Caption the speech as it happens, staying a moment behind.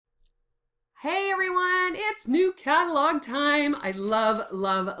Hey everyone, it's new catalog time. I love,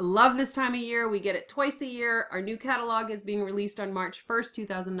 love, love this time of year. We get it twice a year. Our new catalog is being released on March 1st,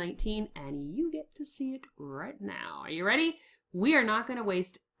 2019, and you get to see it right now. Are you ready? We are not going to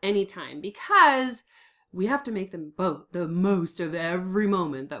waste any time because we have to make them both the most of every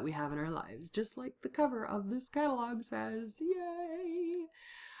moment that we have in our lives, just like the cover of this catalog says. Yay!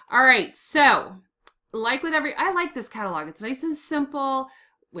 All right, so like with I like this catalog. It's nice and simple.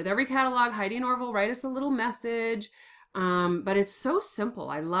 With every catalog, Heidi and Orville write us a little message, but it's so simple.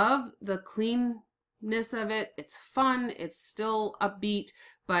 I love the cleanness of it. It's fun. It's still upbeat,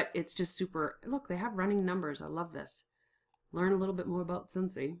 but it's just super. Look, they have running numbers. I love this. Learn a little bit more about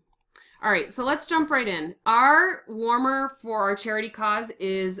Scentsy. All right, so let's jump right in. Our warmer for our charity cause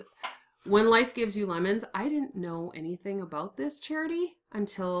is When Life Gives You Lemons. I didn't know anything about this charity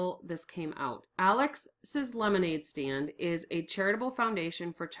until this came out. Alex's Lemonade Stand is a charitable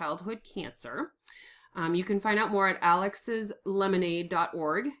foundation for childhood cancer. You can find out more at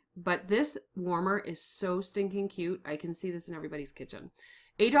alexslemonade.org, but this warmer is so stinking cute. I can see this in everybody's kitchen.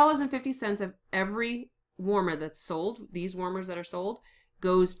 $8.50 of every warmer that's sold, these warmers that are sold,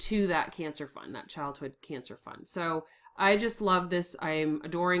 goes to that cancer fund, that childhood cancer fund. So I just love this. I'm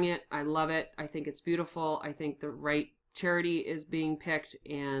adoring it. I love it. I think it's beautiful. I think the right charity is being picked.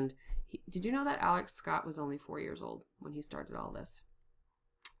 And did you know that Alex Scott was only 4 years old when he started all this?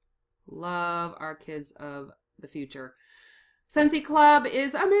 Love our kids of the future. Scentsy Club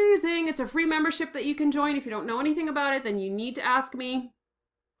is amazing. It's a free membership that you can join. If you don't know anything about it, then you need to ask me.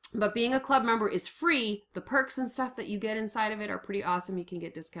 But being a club member is free. The perks and stuff that you get inside of it are pretty awesome. You can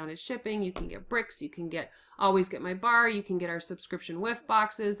get discounted shipping. You can get bricks. You can get Always Get My Bar. You can get our subscription whiff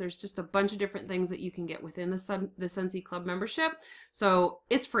boxes. There's just a bunch of different things that you can get within the Scentsy Club membership. So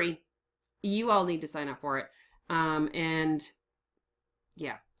it's free. You all need to sign up for it. And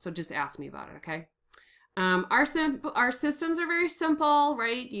yeah, so just ask me about it, okay? Our systems are very simple,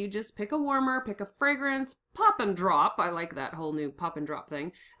 right? You just pick a warmer, pick a fragrance, pop and drop. I like that whole new pop and drop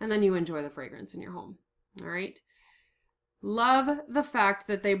thing. And then you enjoy the fragrance in your home. All right. Love the fact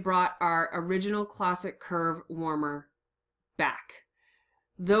that they brought our original classic curve warmer back.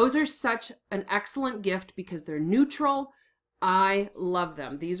 Those are such an excellent gift because they're neutral. I love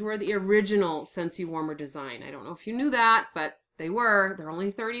them. These were the original Scentsy warmer design. I don't know if you knew that, but they're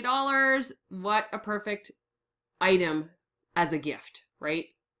only $30. What a perfect item as a gift, right?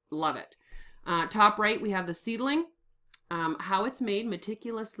 Love it. Top right, we have the seedling. How it's made,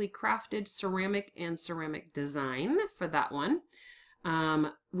 meticulously crafted ceramic and ceramic design for that one.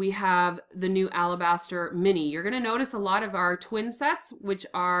 We have the new Alabaster Mini. You're going to notice a lot of our twin sets, which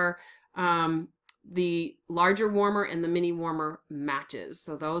are the larger warmer and the mini warmer matches.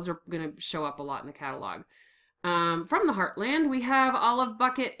 So those are going to show up a lot in the catalog. From the Heartland, we have Olive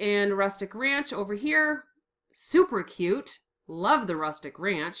Bucket and Rustic Ranch over here. Super cute. Love the Rustic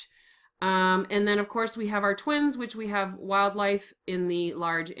Ranch. And then, of course, we have our twins, which we have Wildlife in the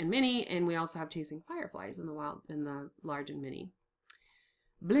large and mini, and we also have Chasing Fireflies in the large and mini.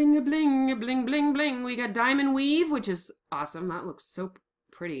 Bling, bling, bling, bling, bling. We got Diamond Weave, which is awesome. That looks so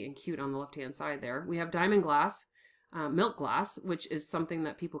pretty and cute on the left-hand side there. We have Diamond Glass, Milk Glass, which is something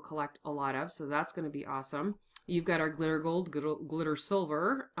that people collect a lot of, so that's going to be awesome. You've got our glitter gold, glitter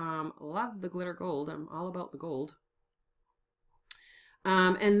silver. Love the glitter gold. I'm all about the gold.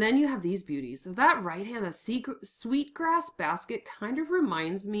 And then you have these beauties. So that right hand, the sweetgrass basket kind of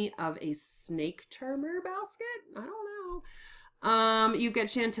reminds me of a snake charmer basket. I don't know. You get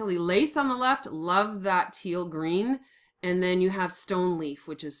Chantilly lace on the left. Love that teal green. And then you have Stone Leaf,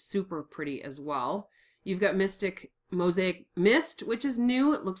 which is super pretty as well. You've got Mosaic Mist, which is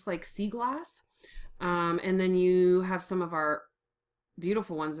new. It looks like sea glass. And then you have some of our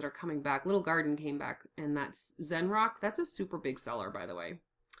beautiful ones that are coming back. Little Garden came back, and that's Zen Rock. That's a super big seller, by the way.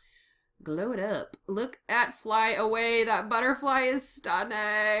 Glow it up. Look at Fly Away. That butterfly is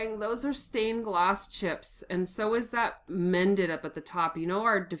stunning. Those are stained glass chips, and so is that mended up at the top. You know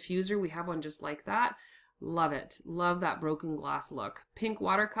our diffuser? We have one just like that. Love it. Love that broken glass look. Pink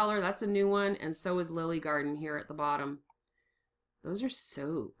watercolor. That's a new one, and so is Lily Garden here at the bottom. Those are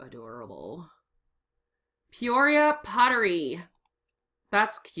so adorable. Peoria Pottery.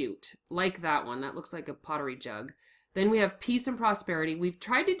 That's cute. Like that one. That looks like a pottery jug. Then we have Peace and Prosperity. We've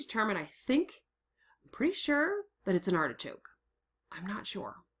tried to determine, I'm pretty sure that it's an artichoke. I'm not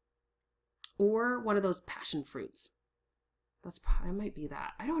sure. Or one of those passion fruits. It might be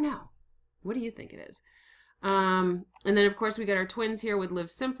that. I don't know. What do you think it is? And then, of course, we got our twins here with Live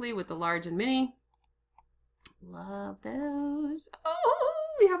Simply with the large and mini. Love those. Oh!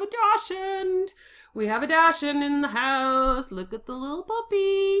 We have a Dachshund. We have a Dachshund in the house. Look at the little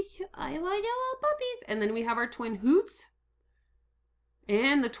puppy. I want little puppies. And then we have our twin Hoots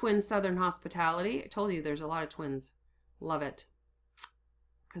and the twin Southern Hospitality. I told you there's a lot of twins. Love it.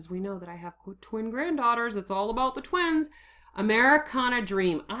 Because we know that I have twin granddaughters. It's all about the twins. Americana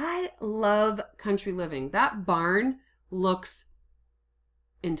Dream. I love country living. That barn looks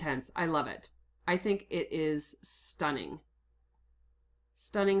intense. I love it. I think it is stunning.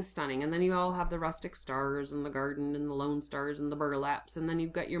 Stunning, stunning. And then you all have the rustic stars and the garden and the Lone Stars and the burlaps. And then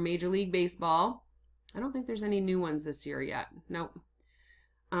you've got your Major League Baseball. I don't think there's any new ones this year yet. Nope.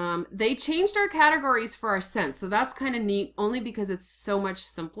 They changed our categories for our scents. So that's kind of neat, only because it's so much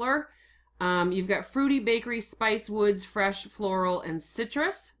simpler. You've got fruity, bakery, spice, woods, fresh, floral, and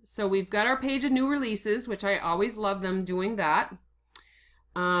citrus. So we've got our page of new releases, which I always love them doing that.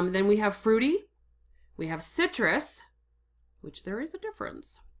 Then we have fruity. We have citrus, which there is a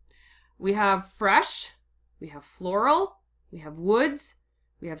difference. We have fresh, we have floral, we have woods,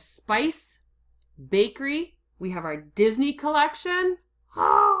 we have spice, bakery, we have our Disney collection.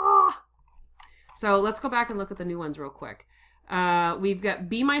 Ah! So let's go back and look at the new ones real quick. We've got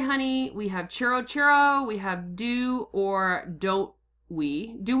Be My Honey, we have Churro Churro, we have Do or Don't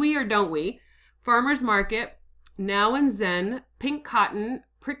We, Do We or Don't We, Farmer's Market, Now and Zen, Pink Cotton,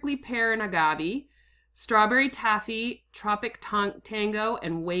 Prickly Pear and Agave, Strawberry Taffy, Tropic Tango,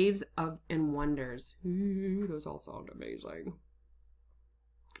 and Waves of and Wonders. Ooh, those all sound amazing.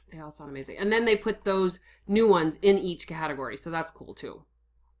 They all sound amazing. And then they put those new ones in each category, so that's cool too.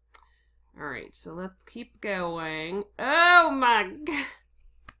 All right, so let's keep going. Oh my God.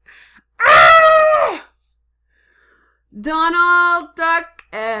 Ah! Donald Duck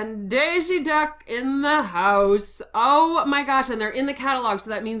and Daisy Duck in the house. Oh my gosh, and they're in the catalog, so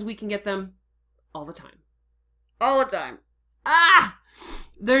that means we can get them all the time. All the time. Ah!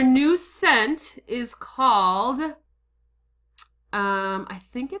 Their new scent is called, I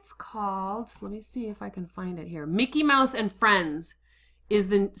think it's called, let me see if I can find it here. Mickey Mouse and Friends is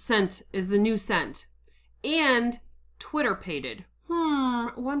the scent, is the new scent. And Twitter pated.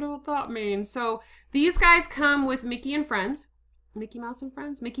 Wonder what that means. So these guys come with Mickey and Friends. Mickey Mouse and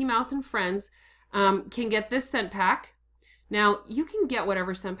Friends? Mickey Mouse and Friends can get this scent pack. Now, you can get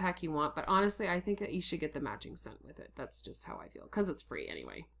whatever scent pack you want, but honestly, I think that you should get the matching scent with it. That's just how I feel, because it's free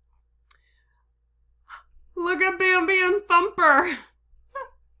anyway. Look at Bambi and Thumper.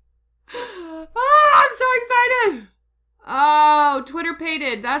 Oh, I'm so excited. Oh, Twitter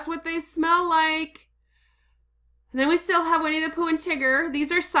pated. That's what they smell like. And then we still have Winnie the Pooh and Tigger.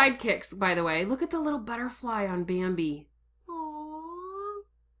 These are sidekicks, by the way. Look at the little butterfly on Bambi. Aww.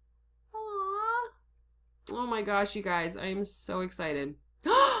 Aww. Oh my gosh, you guys. I am so excited.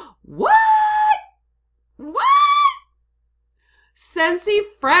 What? What? Scentsy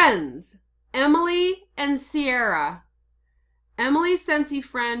Friends. Emily and Sierra. Emily Scentsy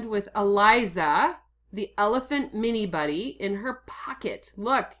friend with Eliza, the elephant mini buddy, in her pocket.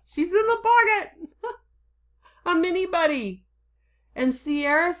 Look, she's in the pocket. A mini buddy. And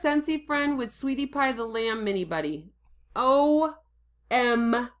Sierra Scentsy friend with Sweetie Pie the lamb mini buddy. OMG.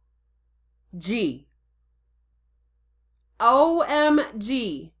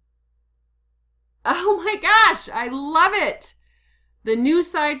 OMG. Oh my gosh, I love it. The new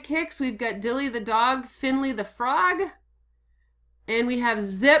sidekicks, we've got Dilly the dog, Finley the frog, and we have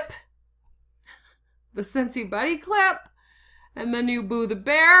Zip, the Scentsy buddy clip, and the new Boo the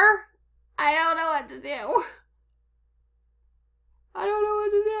bear. I don't know what to do. I don't know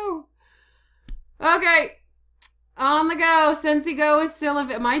what to do. Okay, on the go. Scentsy Go is still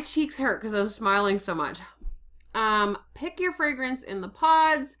my cheeks hurt because I was smiling so much. Pick your fragrance in the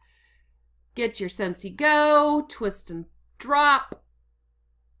pods. Get your Scentsy Go. Twist and drop.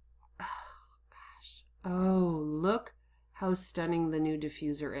 Oh, gosh. Oh, look how stunning the new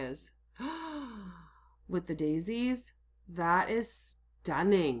diffuser is. With the daisies. That is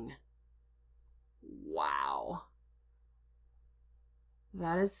stunning. Wow.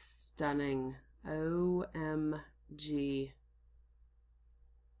 That is stunning. OMG.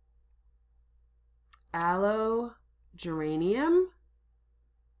 Aloe geranium,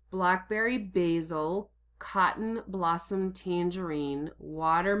 blackberry basil, cotton blossom tangerine,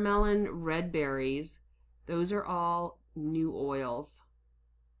 watermelon red berries. Those are all new oils.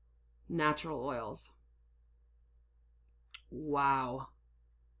 Natural oils. Wow.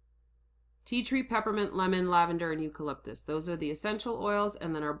 Tea tree, peppermint, lemon, lavender, and eucalyptus. Those are the essential oils,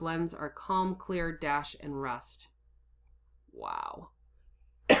 and then our blends are Calm, Clear, Dash, and Rust. Wow.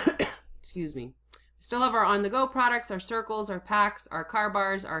 Excuse me. We still have our on-the-go products, our circles, our packs, our car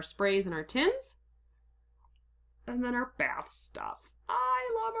bars, our sprays, and our tins. And then our bath stuff. I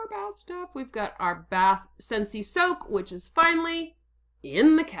love our bath stuff. We've got our bath Scentsy soak, which is finally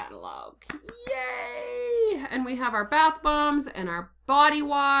in the catalog. Yay! And we have our bath bombs and our body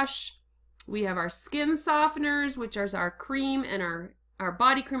wash. We have our skin softeners, which is our cream and our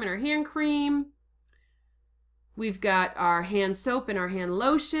body cream and our hand cream. We've got our hand soap and our hand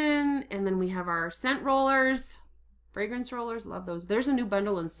lotion. And then we have our scent rollers, fragrance rollers. Love those. There's a new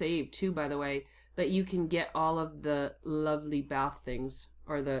bundle and save too, by the way, that you can get all of the lovely bath things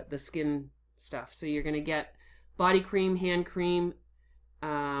or the skin stuff. So you're going to get body cream, hand cream,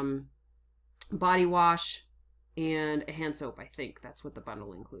 body wash, and a hand soap. I think that's what the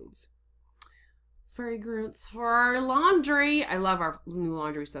bundle includes. Fragrance for our laundry. I love our new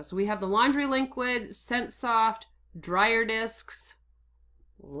laundry stuff. So we have the laundry liquid, Scent Soft, dryer discs.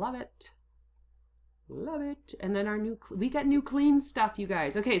 Love it. Love it. And then we got new clean stuff, you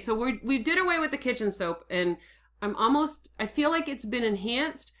guys. Okay, so we did away with the kitchen soap, and I feel like it's been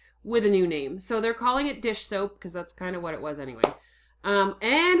enhanced with a new name. So they're calling it dish soap because that's kind of what it was anyway.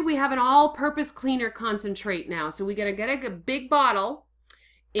 And we have an all-purpose cleaner concentrate now. So we gotta get a big bottle,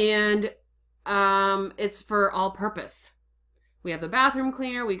 and it's for all-purpose. We have the bathroom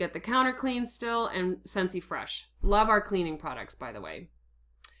cleaner, we got the counter clean still, and Scentsy Fresh. Love our cleaning products, by the way.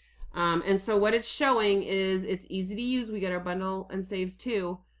 And so what it's showing is it's easy to use. We get our bundle and saves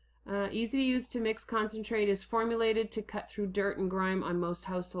too. Easy to use to mix concentrate is formulated to cut through dirt and grime on most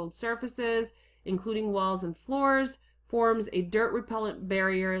household surfaces, including walls and floors. Forms a dirt repellent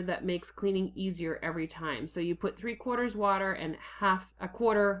barrier that makes cleaning easier every time. So you put 3/4 water and a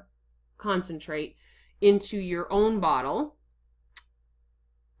quarter concentrate into your own bottle,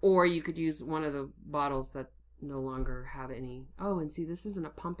 or you could use one of the bottles that no longer have any. Oh, and see, this isn't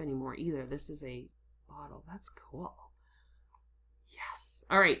a pump anymore either. This is a bottle. That's cool. Yes.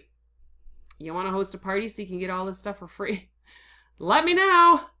 All right. You want to host a party so you can get all this stuff for free? Let me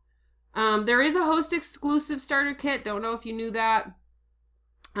know. There is a host exclusive starter kit. Don't know if you knew that.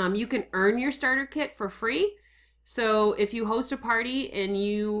 You can earn your starter kit for free. So if you host a party and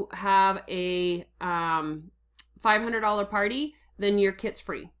you have a $500 party, then your kit's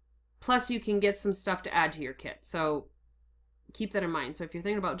free. Plus you can get some stuff to add to your kit. So keep that in mind. So if you're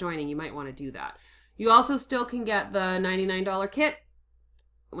thinking about joining, you might want to do that. You also still can get the $99 kit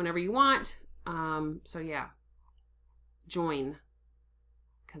whenever you want. So yeah, join,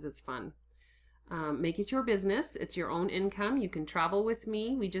 because it's fun. Make it your business. It's your own income. You can travel with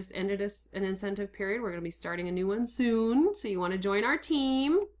me. We just ended an incentive period. We're going to be starting a new one soon. So you want to join our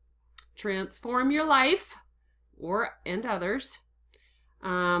team, transform your life and others.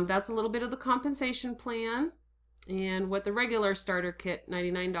 That's a little bit of the compensation plan and what the regular starter kit,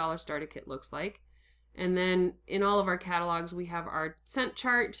 $99 starter kit looks like. And then in all of our catalogs, we have our scent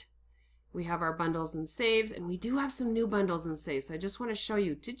chart. We have our bundles and saves, and we do have some new bundles and saves. So I just want to show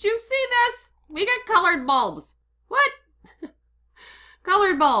you. Did you see this? We got colored bulbs. What?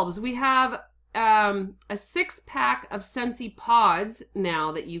 Colored bulbs. We have a 6-pack of Scentsy pods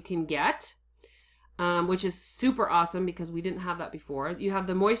now that you can get, which is super awesome because we didn't have that before. You have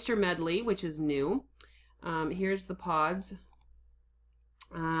the moisture medley, which is new. Here's the pods.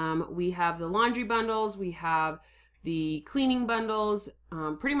 We have the laundry bundles. We have the cleaning bundles.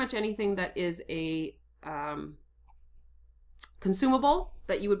 Pretty much anything that is a consumable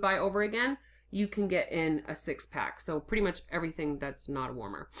that you would buy over again, you can get in a 6-pack. So pretty much everything that's not a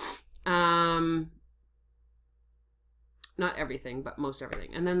warmer. Not everything, but most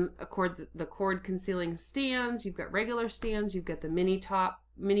everything. And then the cord concealing stands. You've got regular stands. You've got the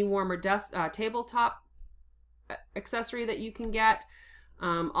mini warmer tabletop accessory that you can get.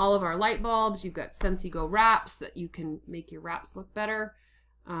 All of our light bulbs. You've got Scentsy Go wraps that you can make your wraps look better.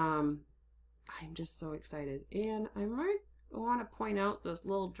 I'm just so excited. And I want to point out this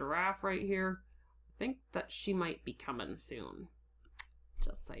little giraffe right here. I think that she might be coming soon.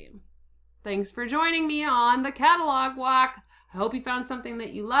 Just saying. Thanks for joining me on the catalog walk. I hope you found something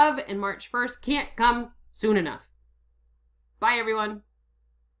that you love, and March 1st can't come soon enough. Bye, everyone.